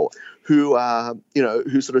from people who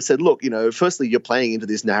sort of said, look, firstly, you're playing into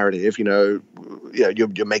this narrative, you're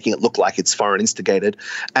making it look like it's foreign instigated,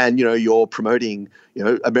 and, you're promoting,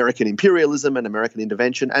 American imperialism and American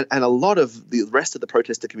intervention. And a lot of the rest of the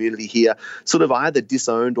protester community here sort of either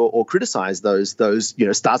disowned or criticized those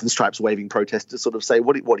Stars and Stripes waving protesters, sort of say,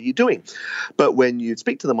 what are you doing? But when you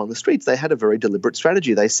speak to them on the streets, they had a very deliberate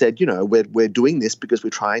strategy. They said, we're doing this because we're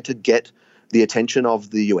trying to get the attention of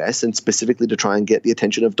the US and specifically to try and get the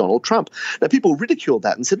attention of Donald Trump. Now, people ridiculed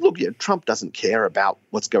that and said, look, Trump doesn't care about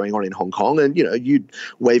what's going on in Hong Kong. And, you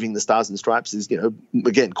waving the Stars and Stripes is,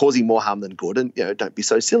 again, causing more harm than good. And, don't be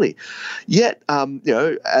so silly. Yet,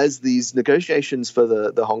 as these negotiations for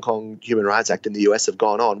the Hong Kong Human Rights Act in the US have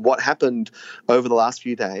gone on, what happened over the last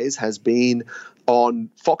few days has been on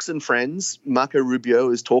Fox and Friends. Marco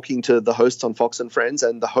Rubio is talking to the hosts on Fox and Friends,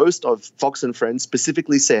 and the host of Fox and Friends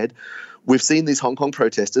specifically said, we've seen these Hong Kong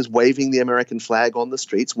protesters waving the American flag on the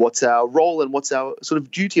streets. What's our role and what's our sort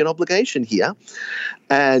of duty and obligation here?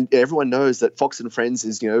 And everyone knows that Fox and Friends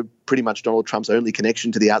is, pretty much Donald Trump's only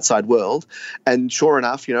connection to the outside world. And sure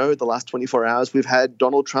enough, the last 24 hours, we've had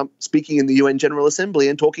Donald Trump speaking in the UN General Assembly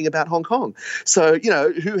and talking about Hong Kong. So,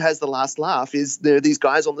 who has the last laugh is there are these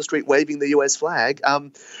guys on the street waving the US flag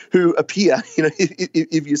who appear,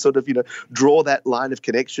 if you sort of, draw that line of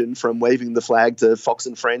connection from waving the flag to Fox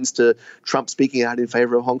and Friends to Trump speaking out in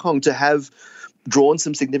favor of Hong Kong, to have drawn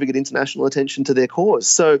some significant international attention to their cause.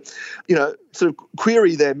 So, sort of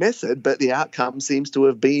query their method, but the outcome seems to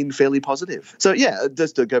have been fairly positive. So,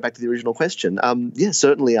 just to go back to the original question,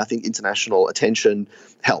 certainly I think international attention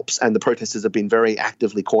helps, and the protesters have been very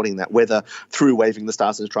actively courting that, whether through waving the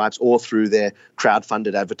Stars and Stripes or through their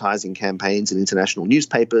crowd-funded advertising campaigns in international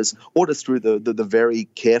newspapers, or just through the very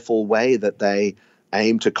careful way that they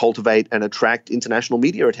aim to cultivate and attract international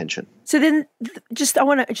media attention. So then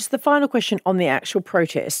the final question on the actual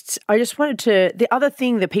protests. I just wanted the other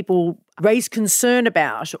thing that people raise concern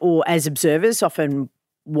about, or as observers, often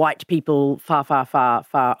white people far, far, far,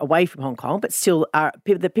 far away from Hong Kong, but still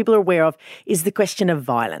that people are aware of, is the question of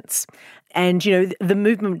violence. And, the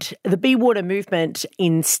movement, the Be Water movement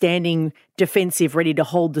in standing defensive, ready to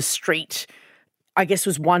hold the street, I guess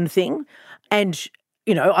was one thing. And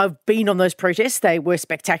I've been on those protests. They were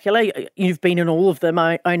spectacular. You've been in all of them.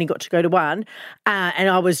 I only got to go to one, and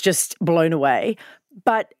I was just blown away.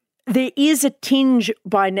 But there is a tinge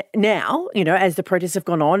by now, as the protests have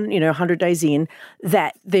gone on, 100 days in,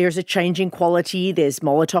 that there's a change in quality. There's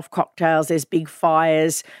Molotov cocktails. There's big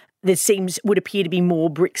fires. There would appear to be more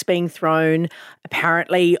bricks being thrown.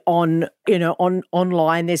 Apparently online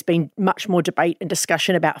there's been much more debate and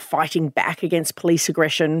discussion about fighting back against police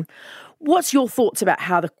aggression. What's your thoughts about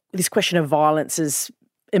how this question of violence is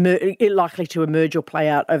likely to emerge or play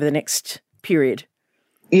out over the next period?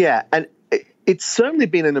 Yeah, and it's certainly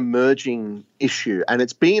been an emerging issue, and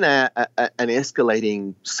it's been an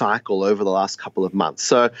escalating cycle over the last couple of months.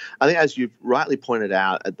 So I think, as you've rightly pointed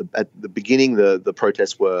out, at the beginning, the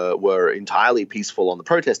protests were entirely peaceful on the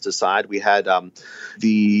protesters' side. We had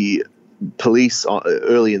the police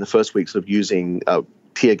early in the first week sort of using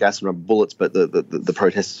tear gas and rubber bullets, but the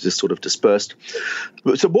protesters just sort of dispersed.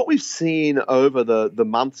 So what we've seen over the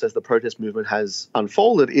months as the protest movement has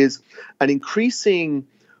unfolded is an increasing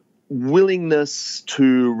willingness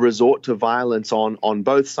to resort to violence on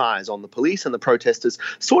both sides, on the police and the protesters,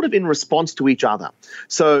 sort of in response to each other.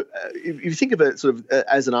 So if you think of it sort of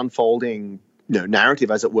as an unfolding narrative,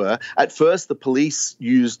 as it were, at first the police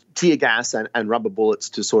used tear gas and rubber bullets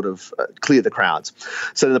to sort of clear the crowds.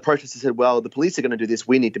 So then the protesters said, well, the police are going to do this,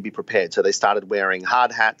 we need to be prepared. So they started wearing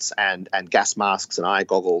hard hats and gas masks and eye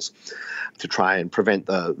goggles to try and prevent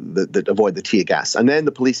avoid the tear gas. And then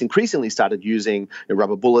the police increasingly started using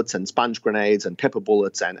rubber bullets and sponge grenades and pepper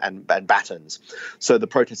bullets and batons. So the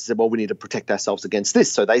protesters said, well, we need to protect ourselves against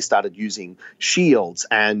this. So they started using shields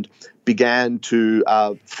and began to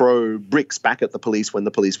throw bricks back back at the police when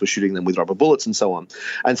the police were shooting them with rubber bullets and so on.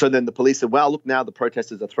 And so then the police said, well, look, now the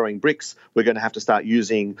protesters are throwing bricks. We're going to have to start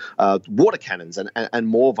using water cannons and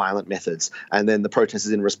more violent methods. And then the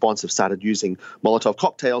protesters in response have started using Molotov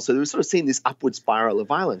cocktails. So we've sort of seen this upward spiral of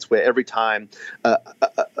violence where every time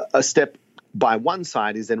a step by one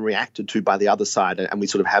side is then reacted to by the other side, and we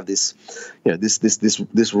sort of have this,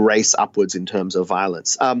 this race upwards in terms of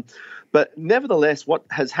violence. But nevertheless, what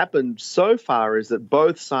has happened so far is that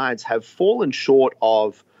both sides have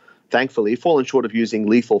thankfully fallen short of using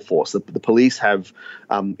lethal force. The police have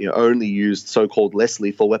only used so-called less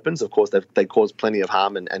lethal weapons. Of course, they cause plenty of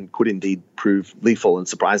harm and could indeed prove lethal, and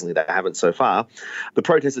surprisingly, they haven't so far. The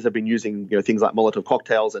protesters have been using things like Molotov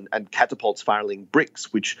cocktails and catapults firing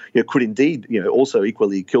bricks, which could indeed also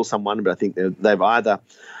equally kill someone. But I think they've either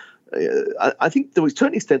I think to a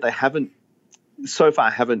certain extent they haven't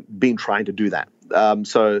been trying to do that.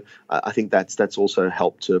 So I think that's also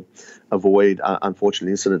helped to avoid unfortunate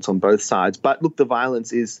incidents on both sides. But look, the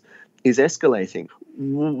violence is escalating.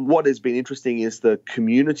 What has been interesting is the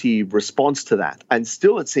community response to that. And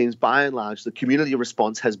still, it seems, by and large, the community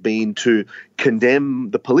response has been to condemn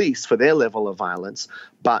the police for their level of violence,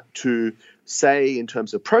 but to say, in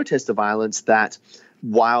terms of protester violence, that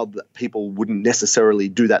while people wouldn't necessarily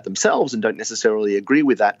do that themselves and don't necessarily agree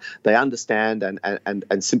with that, they understand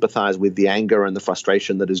and sympathise with the anger and the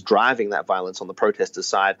frustration that is driving that violence on the protesters'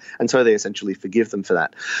 side, and so they essentially forgive them for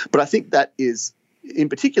that. But I think that is in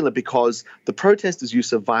particular because the protesters'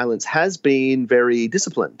 use of violence has been very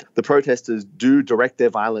disciplined. The protesters do direct their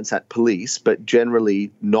violence at police, but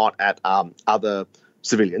generally not at other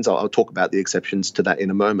civilians. I'll talk about the exceptions to that in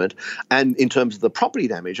a moment. And in terms of the property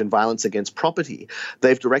damage and violence against property,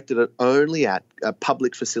 they've directed it only at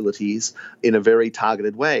public facilities in a very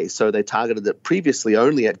targeted way. So they targeted it previously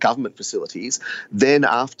only at government facilities. Then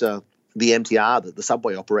after the MTR, the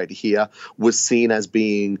subway operator here, was seen as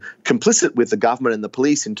being complicit with the government and the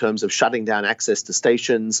police in terms of shutting down access to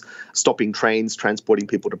stations, stopping trains, transporting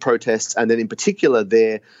people to protests, and then in particular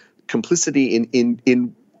their complicity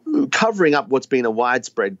in covering up what's been a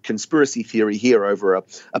widespread conspiracy theory here over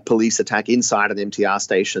a police attack inside an MTR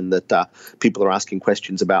station that people are asking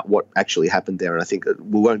questions about what actually happened there. And I think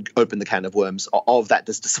we won't open the can of worms of that.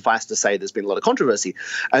 Just to suffice to say, there's been a lot of controversy.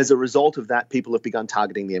 As a result of that, people have begun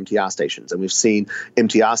targeting the MTR stations. And we've seen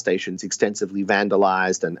MTR stations extensively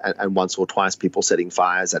vandalized and once or twice people setting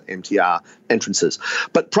fires at MTR entrances.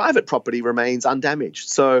 But private property remains undamaged.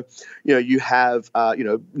 So, you have,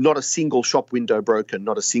 not a single shop window broken,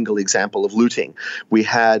 not a single example of looting. We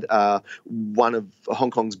had one of Hong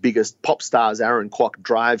Kong's biggest pop stars, Aaron Kwok,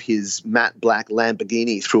 drive his matte black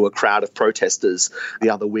Lamborghini through a crowd of protesters the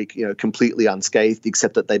other week, completely unscathed,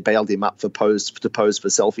 except that they bailed him up to pose for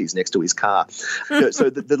selfies next to his car. So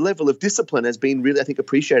the level of discipline has been really, I think,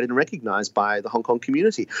 appreciated and recognized by the Hong Kong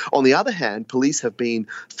community. On the other hand, police have been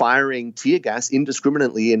firing tear gas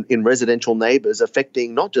indiscriminately in residential neighbours,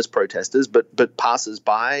 affecting not just protesters, but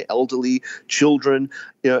passers-by, elderly, children,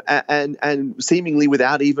 and seemingly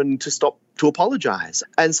without even to stop to apologise.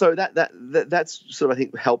 And so that's sort of, I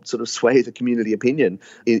think, helped sort of sway the community opinion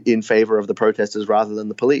in favour of the protesters rather than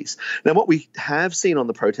the police. Now, what we have seen on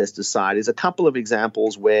the protesters' side is a couple of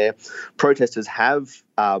examples where protesters have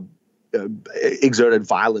exerted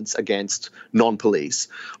violence against non-police,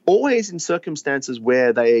 always in circumstances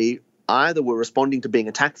where they either were responding to being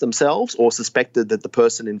attacked themselves or suspected that the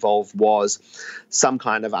person involved was some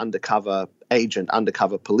kind of undercover agent,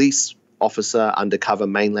 undercover police officer, undercover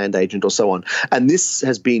mainland agent, or so on. And this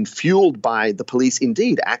has been fueled by the police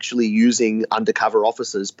indeed actually using undercover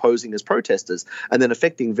officers posing as protesters and then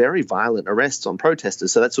effecting very violent arrests on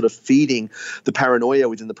protesters. So that's sort of feeding the paranoia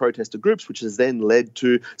within the protester groups, which has then led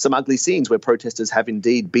to some ugly scenes where protesters have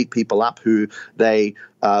indeed beat people up who they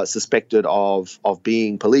suspected of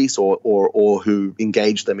being police or who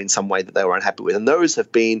engaged them in some way that they were unhappy with. And those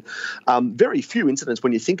have been very few incidents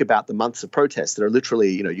when you think about the months of protests. There are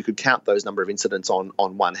literally, you could count those number of incidents on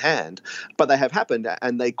one hand, but they have happened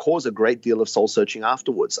and they cause a great deal of soul searching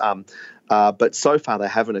afterwards. But so far they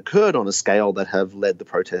haven't occurred on a scale that have led the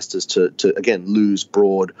protesters to again, lose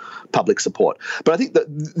broad public support. But I think that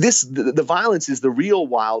the violence is the real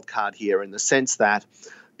wild card here in the sense that,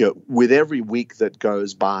 with every week that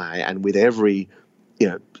goes by and with every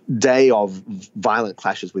day of violent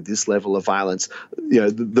clashes with this level of violence,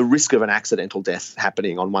 the risk of an accidental death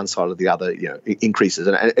happening on one side or the other, increases.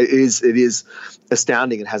 And it is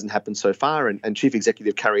astounding it hasn't happened so far. And Chief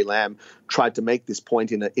Executive Carrie Lam tried to make this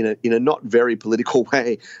point in a not very political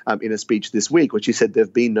way in a speech this week, which she said there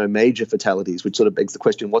have been no major fatalities, which sort of begs the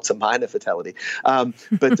question, what's a minor fatality?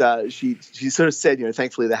 But she sort of said,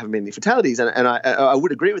 thankfully there haven't been any fatalities, and I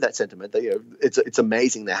would agree with that sentiment that it's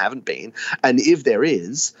amazing there haven't been, and if there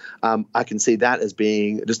is, I can see that as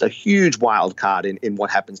being just a huge wild card in what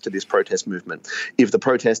happens to this protest movement. If the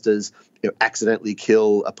protesters accidentally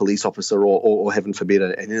kill a police officer or heaven forbid,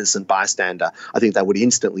 an innocent bystander, I think that would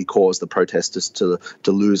instantly cause the protesters to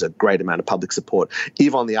lose a great amount of public support.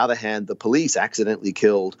 If, on the other hand, the police accidentally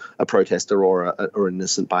killed a protester or an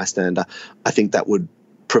innocent bystander, I think that would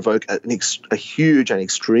provoke a huge and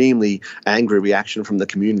extremely angry reaction from the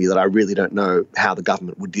community that I really don't know how the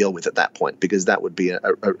government would deal with at that point, because that would be a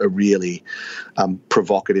really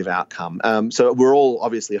provocative outcome. So we're all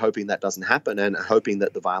obviously hoping that doesn't happen, and hoping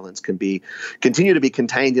that the violence can continue to be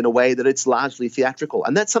contained in a way that it's largely theatrical.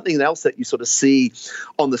 And that's something else that you sort of see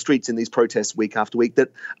on the streets in these protests week after week, that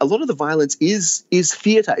a lot of the violence is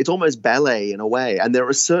theatre. It's almost ballet in a way, and there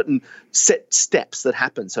are certain set steps that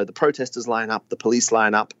happen. So the protesters line up, the police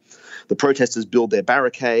line up, the protesters build their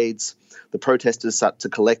barricades, the protesters start to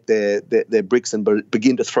collect their bricks and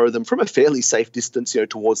begin to throw them from a fairly safe distance,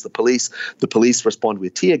 towards the police. The police respond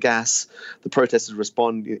with tear gas. The protesters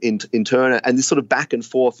respond in turn, and this sort of back and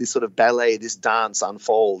forth, this sort of ballet, this dance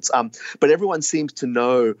unfolds. But everyone seems to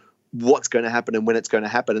know what's going to happen and when it's going to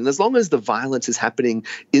happen. And as long as the violence is happening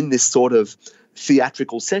in this sort of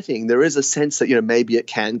theatrical setting, there is a sense that maybe it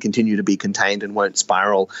can continue to be contained and won't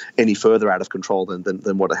spiral any further out of control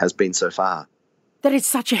than what it has been so far. That is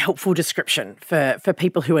such a helpful description for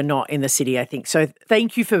people who are not in the city, I think. So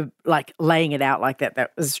thank you for laying it out like that.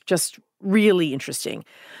 That was just really interesting.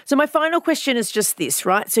 So my final question is just this,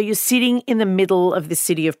 right? So you're sitting in the middle of this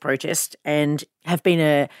city of protest and have been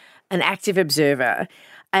an active observer,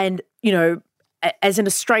 and as an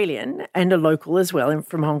Australian and a local as well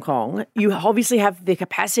from Hong Kong, you obviously have the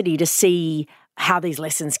capacity to see how these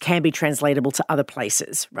lessons can be translatable to other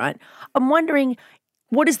places, right? I'm wondering,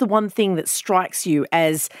 what is the one thing that strikes you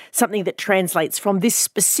as something that translates from this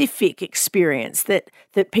specific experience that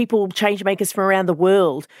people, change makers from around the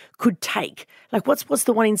world, could take? What's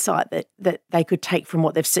the one insight that they could take from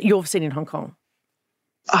what you've seen in Hong Kong?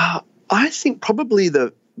 I think probably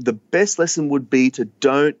the best lesson would be to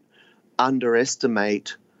don't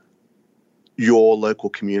underestimate your local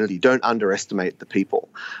community. Don't underestimate the people.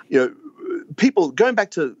 People, going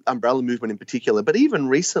back to umbrella movement in particular, but even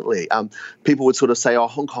recently, people would sort of say,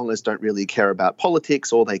 Hong Kongers don't really care about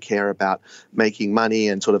politics, or they care about making money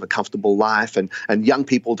and sort of a comfortable life, and young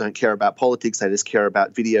people don't care about politics, they just care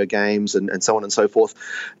about video games and so on and so forth.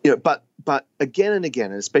 But again and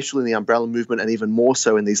again, and especially in the umbrella movement, and even more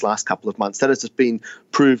so in these last couple of months, that has just been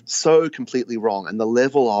proved so completely wrong. And the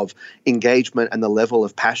level of engagement and the level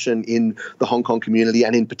of passion in the Hong Kong community,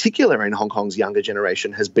 and in particular in Hong Kong's younger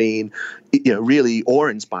generation, has been really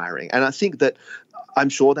awe-inspiring. And I think that I'm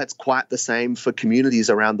sure that's quite the same for communities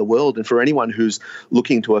around the world, and for anyone who's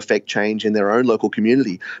looking to affect change in their own local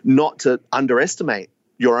community, not to underestimate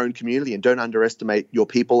your own community, and don't underestimate your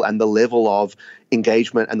people and the level of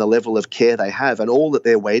engagement and the level of care they have. And all that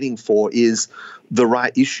they're waiting for is the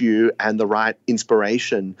right issue and the right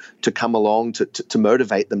inspiration to come along to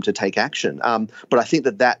motivate them to take action. But I think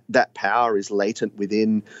that power is latent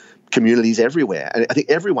within communities everywhere. And I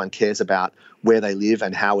think everyone cares about where they live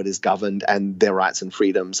and how it is governed and their rights and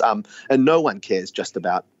freedoms. And no one cares just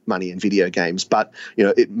about money and video games. But,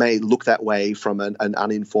 it may look that way from an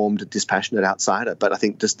uninformed, dispassionate outsider. But I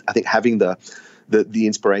think having the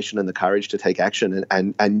inspiration and the courage to take action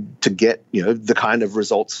and to get, the kind of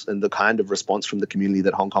results and the kind of response from the community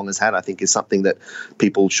that Hong Kong has had, I think is something that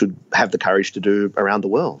people should have the courage to do around the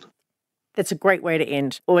world. That's a great way to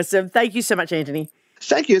end. Awesome. Thank you so much, Antony.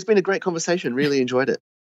 Thank you. It's been a great conversation. Really enjoyed it.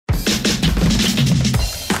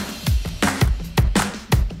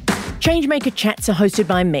 ChangeMaker Chats are hosted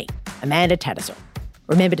by me, Amanda Tattersall.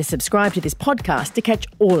 Remember to subscribe to this podcast to catch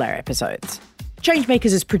all our episodes.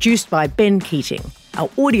 ChangeMakers is produced by Ben Keating. Our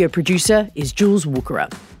audio producer is Jules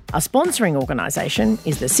Wookera. Our sponsoring organisation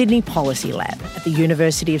is the Sydney Policy Lab at the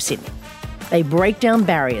University of Sydney. They break down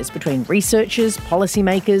barriers between researchers,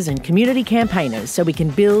 policymakers and community campaigners so we can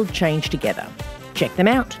build change together. Check them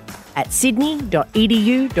out at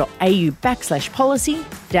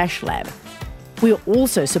sydney.edu.au/policy-lab. We are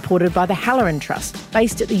also supported by the Halloran Trust,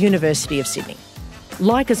 based at the University of Sydney.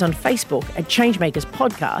 Like us on Facebook at ChangeMakers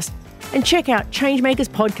Podcast, and check out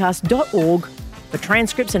changemakerspodcast.org for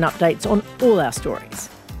transcripts and updates on all our stories.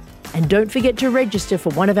 And don't forget to register for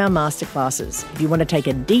one of our masterclasses if you want to take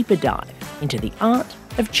a deeper dive into the art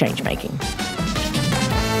of changemaking.